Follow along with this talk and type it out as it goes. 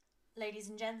Ladies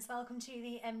and gents, welcome to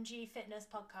the MG Fitness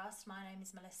Podcast. My name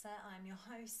is Melissa. I'm your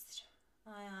host.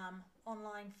 I am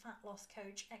online fat loss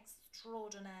coach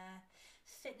extraordinaire,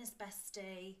 fitness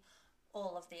bestie,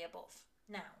 all of the above.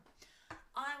 Now,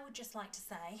 I would just like to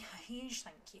say a huge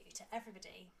thank you to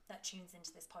everybody that tunes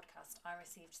into this podcast. I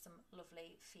received some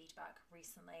lovely feedback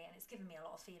recently and it's given me a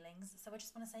lot of feelings, so I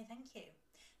just want to say thank you.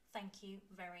 Thank you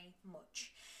very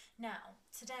much. Now,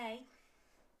 today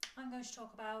I'm going to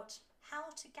talk about how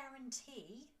to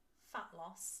guarantee fat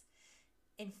loss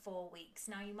in 4 weeks.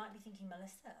 Now, you might be thinking,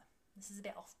 Melissa, this is a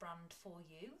bit off-brand for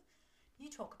you. You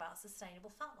talk about sustainable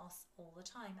fat loss all the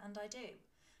time, and I do.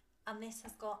 And this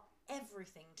has got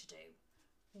everything to do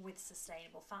with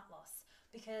sustainable fat loss,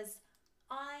 because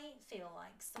I feel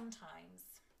like sometimes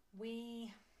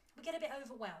we get a bit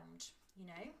overwhelmed. You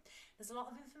know, there's a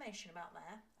lot of information about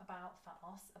fat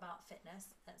loss, about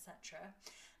fitness, etc.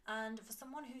 And for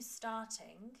someone who's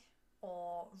starting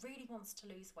or really wants to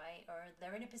lose weight, or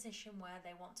they're in a position where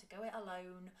they want to go it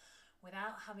alone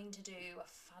without having to do a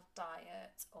fad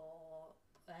diet or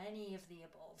any of the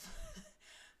above,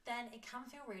 then it can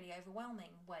feel really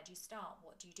overwhelming. Where do you start?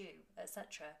 What do you do?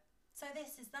 Etc. So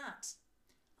this is that.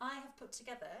 I have put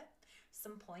together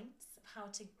some points of how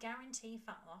to guarantee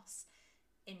fat loss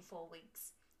in 4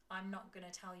 weeks. I'm not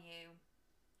going to tell you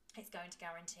it's going to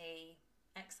guarantee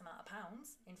X amount of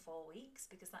pounds in 4 weeks,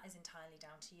 because that is entirely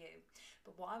down to you.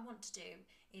 But what I want to do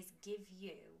is give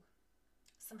you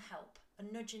some help, a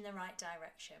nudge in the right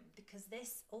direction, because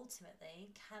this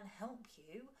ultimately can help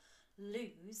you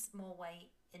lose more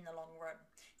weight in the long run.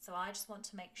 So I just want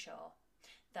to make sure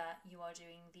that you are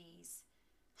doing these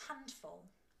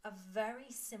handful of very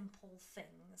simple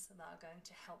things that are going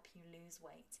to help you lose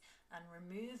weight and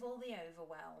remove all the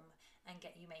overwhelm and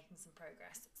get you making some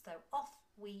progress. So off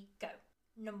we go.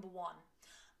 Number 1,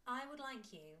 I would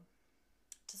like you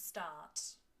to start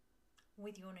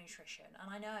with your nutrition.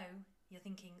 And I know you're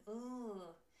thinking, ooh,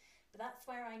 but that's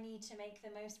where I need to make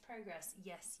the most progress.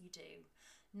 Yes, you do.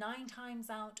 9 times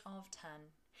out of 10,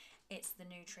 it's the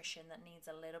nutrition that needs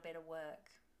a little bit of work.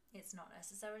 It's not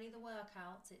necessarily the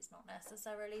workouts, it's not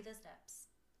necessarily the steps,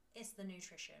 it's the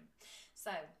nutrition.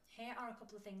 So here are a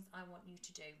couple of things I want you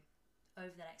to do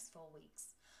over the next 4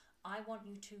 weeks. I want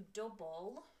you to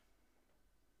double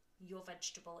your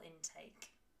vegetable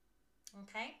intake.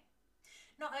 Okay?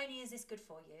 Not only is this good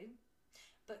for you,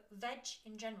 but veg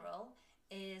in general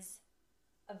is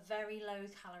a very low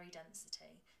calorie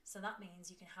density. So that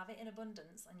means you can have it in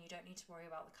abundance and you don't need to worry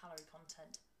about the calorie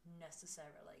content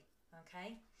necessarily.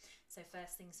 Okay? So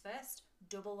first things first,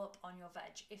 double up on your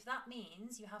veg. If that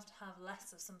means you have to have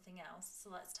less of something else, so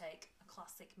let's take a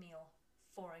classic meal,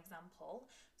 for example,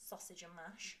 sausage and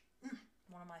mash,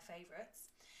 one of my favourites.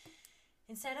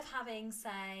 Instead of having,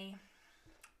 say,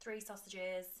 3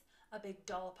 sausages, a big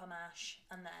dollop of mash,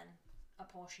 and then a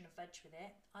portion of veg with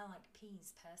it, I like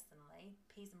peas personally.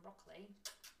 Peas and broccoli,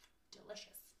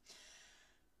 delicious.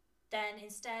 Then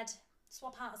instead,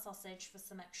 swap out a sausage for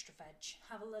some extra veg.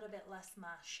 Have a little bit less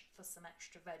mash for some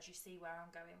extra veg. You see where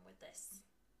I'm going with this.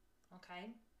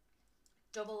 Okay?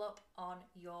 Double up on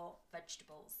your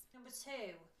vegetables. Number 2,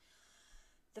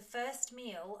 the first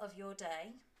meal of your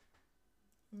day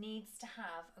needs to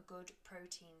have a good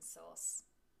protein source.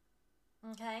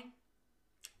 Okay?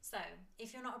 So,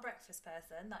 if you're not a breakfast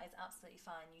person, that is absolutely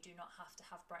fine. You do not have to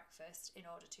have breakfast in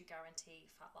order to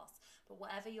guarantee fat loss. But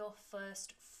whatever your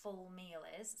first full meal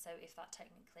is, so if that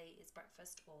technically is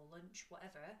breakfast or lunch,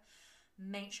 whatever,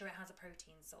 make sure it has a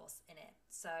protein source in it.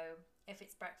 So, if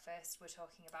it's breakfast, we're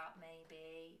talking about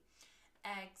maybe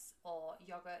eggs or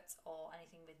yogurt or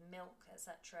anything with milk,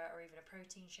 etc., or even a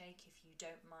protein shake if you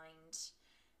don't mind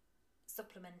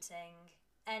supplementing,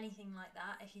 anything like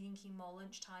that. If you're thinking more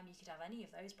lunchtime, you could have any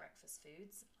of those breakfast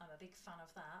foods. I'm a big fan of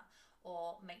that.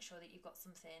 Or make sure that you've got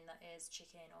something that is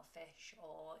chicken or fish,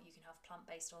 or you can have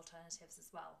plant-based alternatives as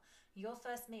well. Your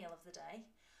first meal of the day,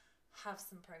 have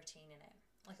some protein in it.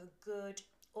 Like a good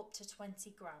up to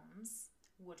 20 grams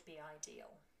would be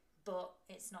ideal, but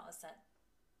it's not a set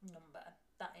number.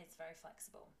 That is very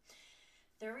flexible.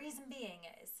 The reason being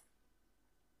is,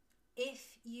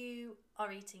 if you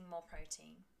are eating more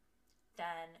protein,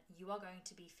 then you are going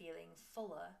to be feeling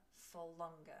fuller for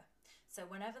longer. So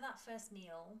whenever that first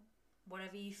meal,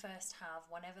 whatever you first have,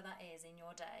 whenever that is in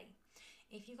your day,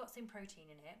 if you've got some protein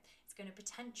in it, it's going to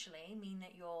potentially mean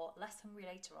that you're less hungry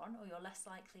later on, or you're less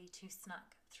likely to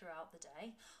snack throughout the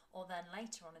day, or then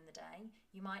later on in the day,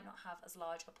 you might not have as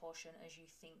large a portion as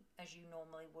you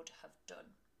normally would have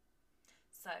done.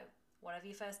 So whatever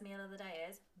your first meal of the day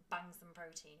is, bang some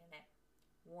protein in it.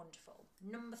 Wonderful.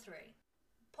 Number 3,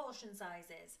 portion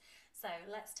sizes. So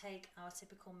let's take our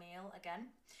typical meal again.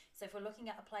 So if we're looking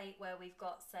at a plate where we've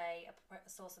got, say, a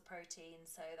source of protein,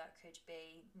 so that could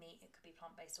be meat, it could be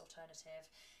plant-based alternative,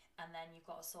 and then you've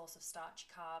got a source of starchy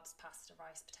carbs, pasta,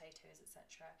 rice, potatoes,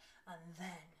 etc. And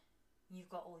then you've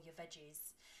got all your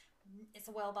veggies. It's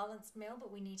a well-balanced meal,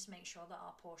 but we need to make sure that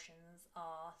our portions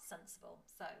are sensible.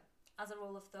 So as a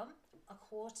rule of thumb, a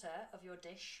quarter of your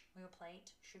dish or your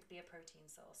plate should be a protein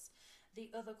source. The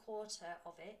other quarter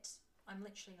of it, I'm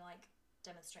literally like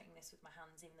demonstrating this with my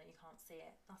hands even though you can't see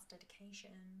it, that's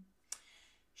dedication,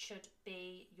 should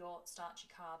be your starchy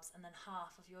carbs, and then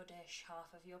half of your dish, half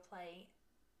of your plate,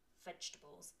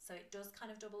 vegetables. So it does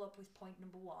kind of double up with point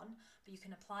number one, but you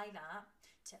can apply that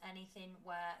to anything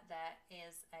where there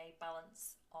is a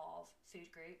balance of food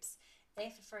groups.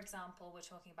 If, for example, we're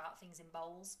talking about things in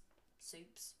bowls,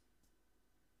 soups,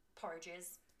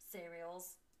 porridges,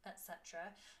 cereals, etc.,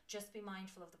 just be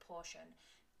mindful of the portion.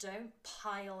 Don't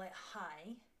pile it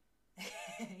high.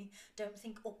 Don't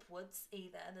think upwards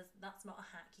either. That's not a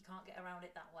hack. You can't get around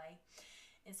it that way.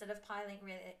 Instead of piling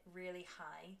really, really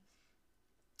high,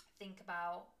 think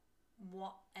about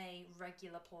what a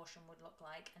regular portion would look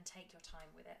like and take your time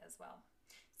with it as well.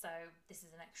 So this is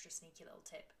an extra sneaky little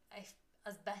tip. If,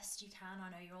 as best you can,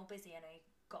 I know you're all busy, I know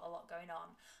you've got a lot going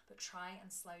on, but try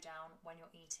and slow down when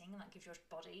you're eating. That gives your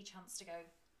body a chance to go,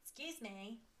 excuse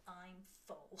me, I'm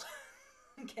full.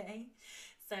 Okay,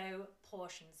 so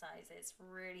portion sizes,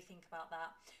 really think about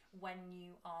that when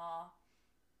you are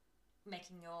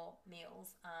making your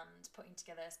meals and putting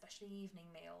together especially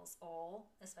evening meals, or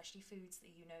especially foods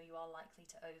that you know you are likely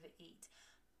to overeat.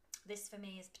 This for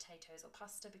me is potatoes or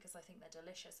pasta because I think they're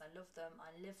delicious. I love them,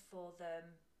 I live for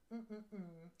them.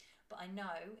 But I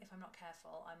know if I'm not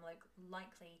careful, I'm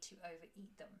likely to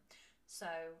overeat them. So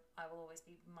I will always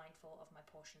be mindful of my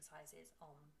portion sizes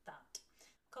on that.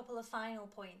 Couple of final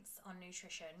points on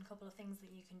nutrition, couple of things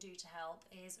that you can do to help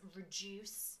is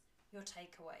reduce your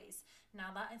takeaways.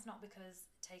 Now that is not because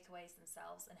takeaways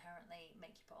themselves inherently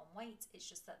make you put on weight, it's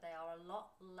just that they are a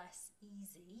lot less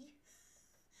easy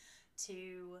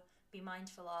to be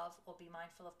mindful of, or be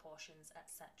mindful of portions,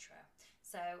 etc.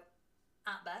 So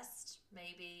at best,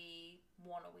 maybe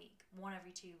one a week, one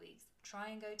every 2 weeks. Try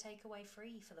and go takeaway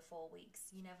free for the 4 weeks.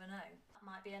 You never know. That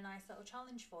might be a nice little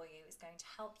challenge for you. It's going to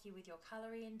help you with your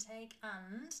calorie intake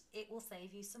and it will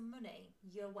save you some money.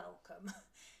 You're welcome.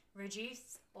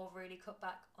 Reduce or really cut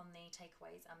back on the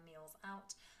takeaways and meals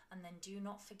out. And then do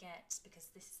not forget, because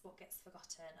this is what gets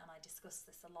forgotten, and I discuss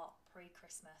this a lot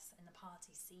pre-Christmas in the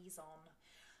party season,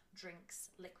 drinks,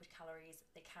 liquid calories,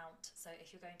 they count. So if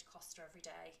you're going to Costa every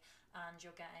day and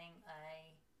you're getting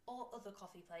or other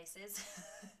coffee places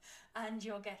and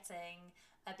you're getting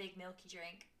a big milky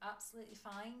drink, absolutely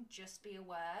fine. Just be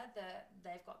aware that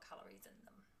they've got calories in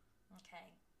them.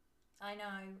 Okay, I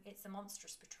know it's a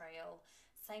monstrous betrayal.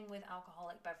 Same with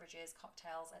alcoholic beverages,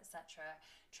 cocktails, etc.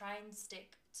 Try and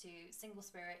stick to single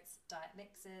spirits, diet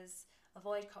mixes.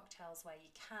 Avoid cocktails where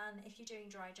you can. If you're doing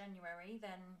dry January,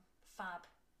 then fab,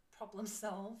 problem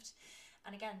solved.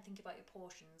 And again, think about your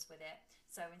portions with it.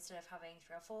 So instead of having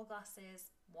 3 or 4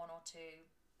 glasses, 1 or 2,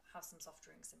 have some soft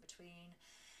drinks in between.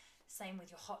 Same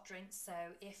with your hot drinks. So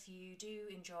if you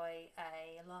do enjoy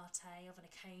a latte of an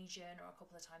occasion or a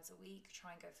couple of times a week,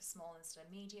 try and go for small instead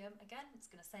of medium. Again,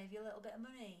 it's going to save you a little bit of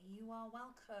money. You are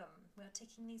welcome. We're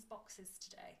ticking these boxes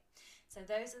today. So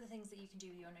those are the things that you can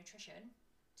do with your nutrition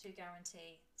to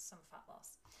guarantee some fat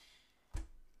loss.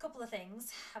 Couple of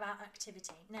things about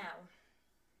activity. Now,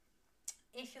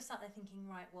 if you're sat there thinking,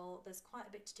 right, well, there's quite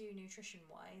a bit to do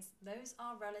nutrition-wise, those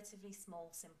are relatively small,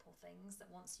 simple things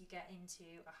that once you get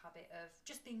into a habit of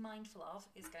just being mindful of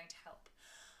is going to help.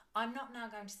 I'm not now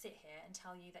going to sit here and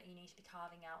tell you that you need to be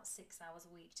carving out 6 hours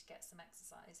a week to get some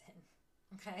exercise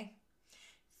in, okay?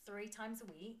 3 times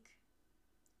a week,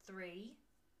 3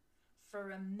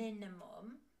 for a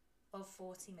minimum of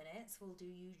 40 minutes will do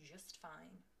you just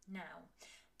fine. Now,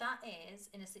 that is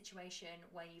in a situation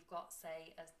where you've got,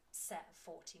 say, a set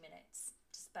 40 minutes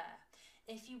to spare.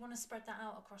 If you want to spread that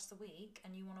out across the week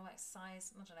and you want to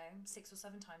exercise, I don't know, 6 or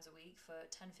 7 times a week for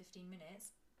 10-15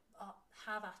 minutes,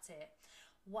 have at it.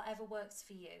 Whatever works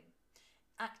for you.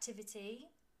 Activity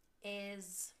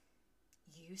is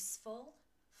useful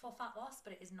for fat loss,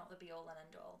 but it is not the be all and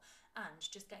end all. And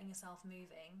just getting yourself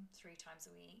moving 3 times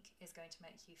a week is going to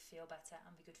make you feel better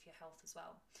and be good for your health as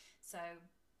well. So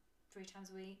 3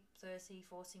 times a week, 30,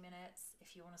 40 minutes,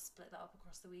 if you want to split that up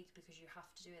across the week because you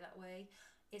have to do it that way,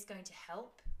 it's going to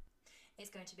help. It's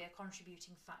going to be a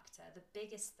contributing factor. The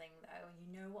biggest thing though,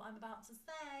 you know what I'm about to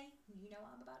say,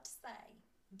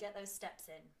 get those steps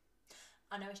in.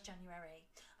 I know it's January,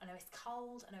 I know it's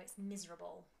cold, I know it's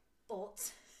miserable, but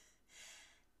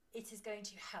it is going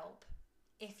to help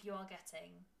if you are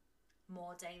getting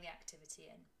more daily activity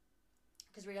in.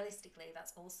 Because realistically,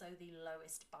 that's also the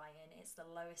lowest buy-in. It's the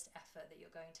lowest effort that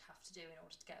you're going to have to do in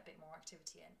order to get a bit more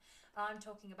activity in. I'm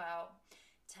talking about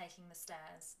taking the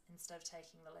stairs instead of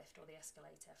taking the lift or the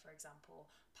escalator, for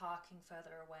example, parking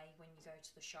further away when you go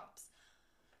to the shops,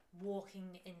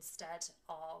 walking instead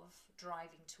of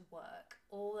driving to work,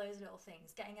 all those little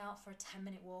things, getting out for a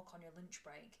 10-minute walk on your lunch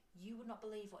break. You would not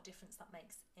believe what difference that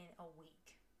makes in a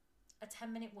week. A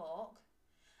 10-minute walk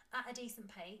at a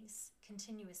decent pace,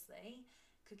 continuously,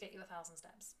 could get you 1,000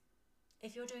 steps.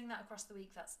 If you're doing that across the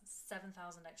week, that's 7,000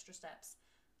 extra steps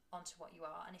onto what you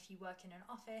are. And if you work in an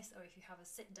office or if you have a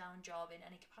sit-down job in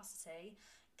any capacity,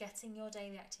 getting your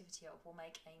daily activity up will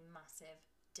make a massive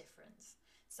difference.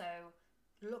 So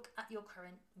look at your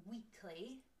current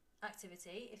weekly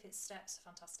activity. If it's steps,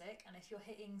 fantastic. And if you're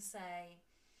hitting, say,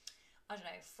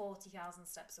 40,000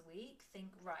 steps a week,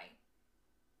 think, right,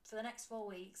 for the next 4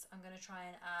 weeks, I'm going to try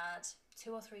and add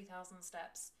 2,000 or 3,000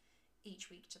 steps each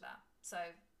week to that. So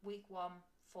week 1,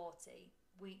 40,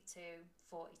 week 2,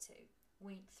 42,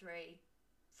 week 3,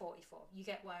 44. You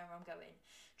get where I'm going.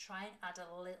 Try and add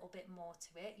a little bit more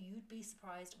to it. You'd be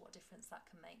surprised at what difference that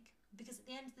can make. Because at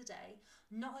the end of the day,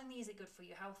 not only is it good for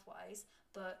you health-wise,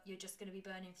 but you're just going to be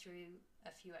burning through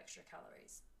a few extra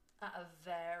calories at a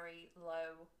very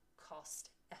low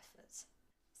cost effort.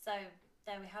 So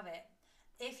there we have it.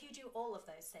 If you do all of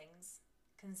those things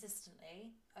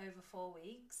consistently over 4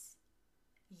 weeks,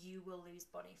 you will lose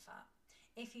body fat.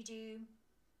 If you do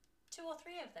 2 or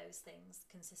 3 of those things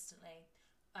consistently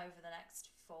over the next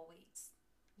 4 weeks,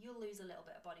 you'll lose a little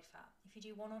bit of body fat. If you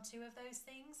do 1 or 2 of those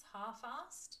things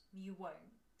half-assed, you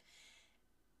won't.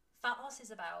 Fat loss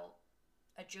is about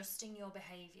adjusting your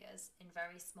behaviours in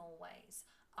very small ways.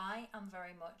 I am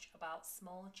very much about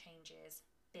small changes,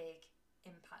 big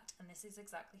impact, and this is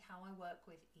exactly how I work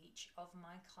with each of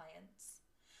my clients.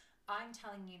 I'm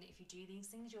telling you that if you do these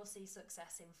things, you'll see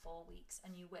success in 4 weeks,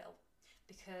 and you will,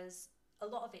 because a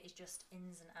lot of it is just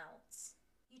ins and outs.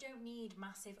 You don't need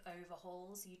massive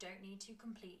overhauls. You don't need to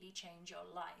completely change your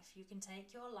life. You can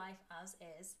take your life as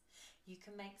is. You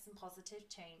can make some positive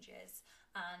changes,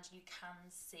 and you can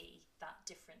see that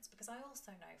difference. Because I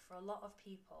also know for a lot of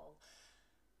people,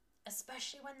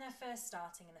 especially when they're first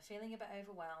starting and they're feeling a bit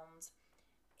overwhelmed,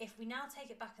 if we now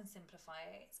take it back and simplify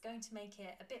it, it's going to make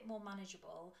it a bit more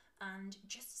manageable, and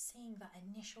just seeing that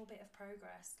initial bit of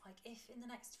progress. Like if in the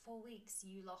next 4 weeks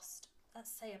you lost, let's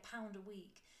say, £1 a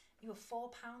week, you were 4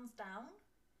 pounds down,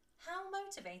 how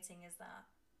motivating is that?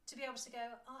 To be able to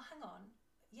go, oh, hang on,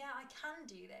 yeah, I can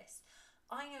do this.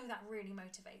 I know that really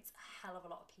motivates a hell of a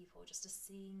lot of people, just to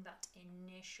seeing that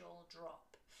initial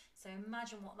drop. So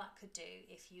imagine what that could do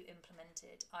if you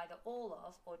implemented either all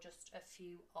of or just a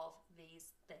few of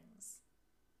these things.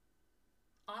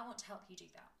 I want to help you do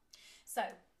that. So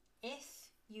if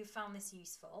you found this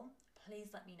useful, please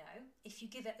let me know. If you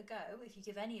give it a go, if you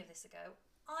give any of this a go,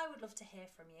 I would love to hear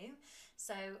from you.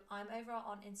 So I'm over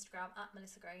on Instagram at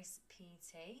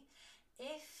MelissaGracePT.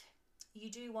 If you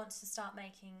do want to start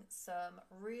making some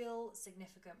real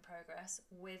significant progress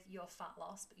with your fat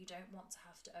loss, but you don't want to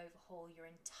have to overhaul your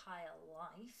entire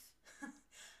life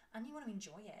and you want to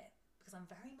enjoy it, because I'm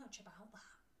very much about that,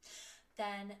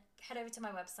 then head over to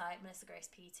my website,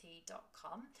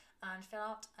 melissagracept.com, and fill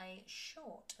out a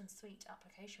short and sweet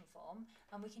application form,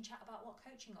 and we can chat about what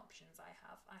coaching options I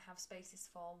have. I have spaces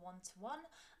for one-to-one,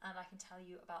 and I can tell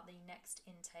you about the next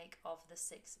intake of the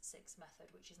 6-6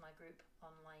 method, which is my group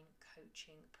online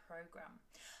coaching program.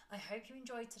 I hope you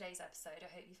enjoyed today's episode. I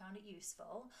hope you found it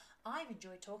useful. I've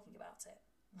enjoyed talking about it.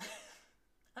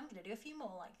 I'm going to do a few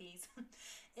more like these.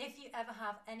 If you ever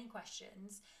have any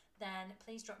questions, then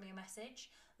please drop me a message.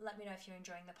 Let me know if you're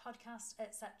enjoying the podcast,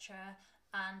 etc.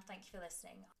 And thank you for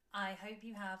listening. I hope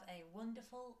you have a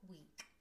wonderful week.